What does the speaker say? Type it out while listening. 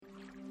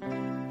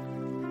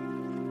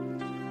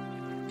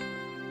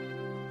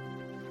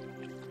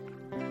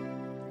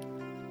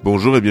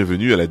Bonjour et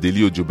bienvenue à la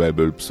Daily Audio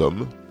Bible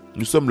Psaume.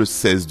 Nous sommes le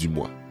 16 du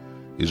mois.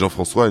 Et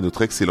Jean-François est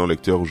notre excellent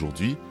lecteur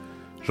aujourd'hui.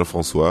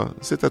 Jean-François,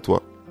 c'est à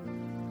toi.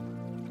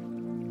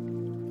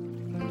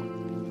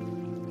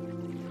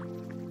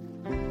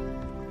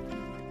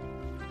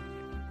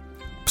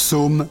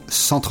 Psaume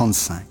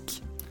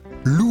 135.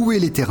 Louez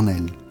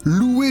l'Éternel,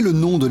 louez le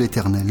nom de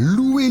l'Éternel,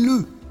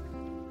 louez-le,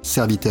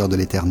 serviteurs de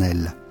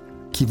l'Éternel,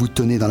 qui vous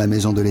tenez dans la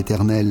maison de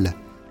l'Éternel,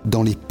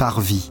 dans les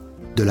parvis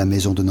de la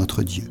maison de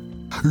notre Dieu.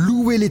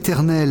 Louez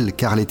l'Éternel,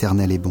 car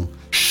l'Éternel est bon.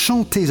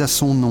 Chantez à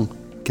son nom,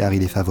 car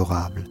il est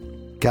favorable.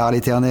 Car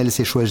l'Éternel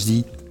s'est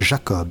choisi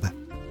Jacob,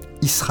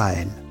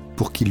 Israël,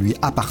 pour qu'il lui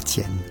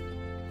appartienne.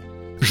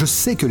 Je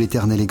sais que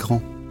l'Éternel est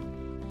grand,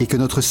 et que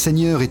notre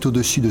Seigneur est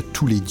au-dessus de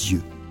tous les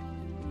dieux.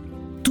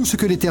 Tout ce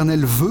que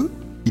l'Éternel veut,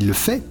 il le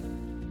fait,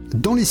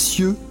 dans les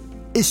cieux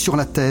et sur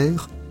la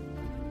terre,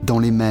 dans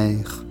les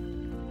mers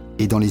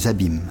et dans les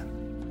abîmes.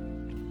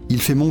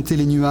 Il fait monter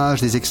les nuages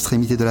des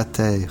extrémités de la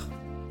terre.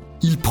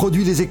 Il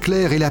produit les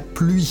éclairs et la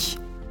pluie.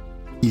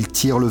 Il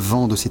tire le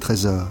vent de ses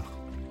trésors.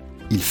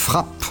 Il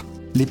frappe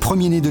les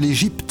premiers-nés de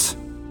l'Égypte,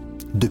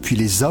 depuis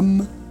les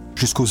hommes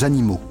jusqu'aux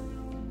animaux.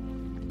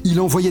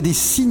 Il envoyait des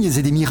signes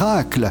et des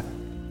miracles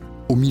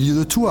au milieu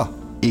de toi,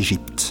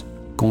 Égypte,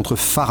 contre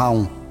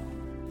Pharaon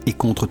et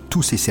contre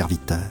tous ses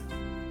serviteurs.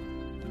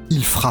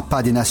 Il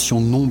frappa des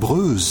nations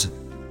nombreuses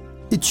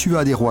et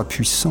tua des rois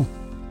puissants.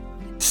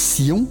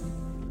 Sion,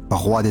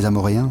 roi des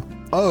Amoréens,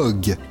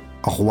 Og,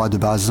 roi de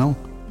Basan,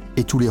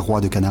 et tous les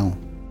rois de Canaan.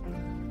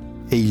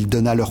 Et il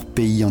donna leur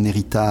pays en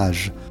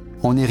héritage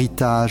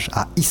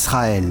à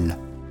Israël,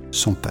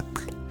 son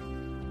peuple.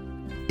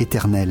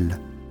 Éternel,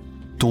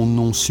 ton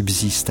nom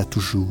subsiste à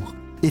toujours.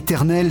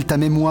 Éternel, ta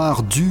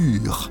mémoire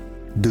dure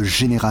de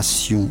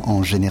génération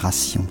en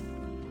génération.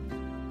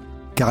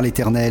 Car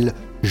l'Éternel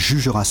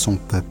jugera son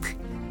peuple,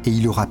 et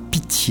il aura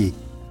pitié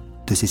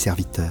de ses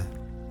serviteurs.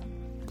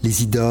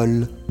 Les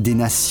idoles des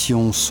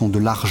nations sont de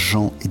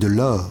l'argent et de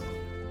l'or.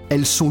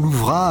 Elles sont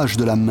l'ouvrage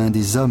de la main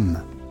des hommes.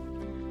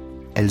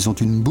 Elles ont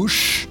une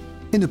bouche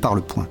et ne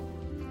parlent point.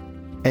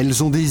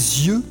 Elles ont des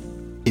yeux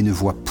et ne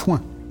voient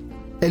point.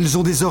 Elles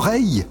ont des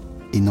oreilles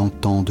et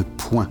n'entendent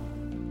point.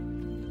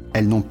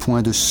 Elles n'ont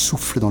point de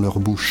souffle dans leur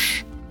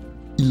bouche.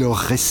 Il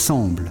leur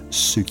ressemble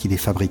ceux qui les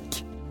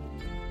fabriquent,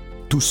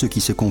 tous ceux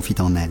qui se confient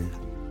en elles.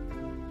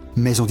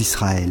 Maison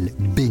d'Israël,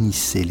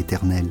 bénissez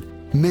l'Éternel.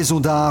 Maison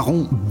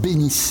d'Aaron,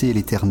 bénissez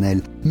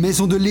l'Éternel.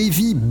 Maison de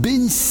Lévi,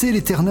 bénissez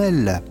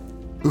l'Éternel.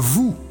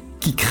 Vous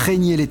qui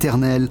craignez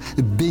l'Éternel,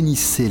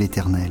 bénissez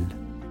l'Éternel.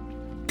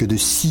 Que de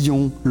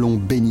Sion l'on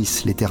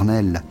bénisse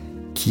l'Éternel,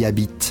 qui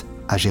habite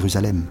à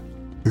Jérusalem.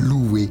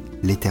 Louez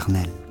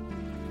l'Éternel.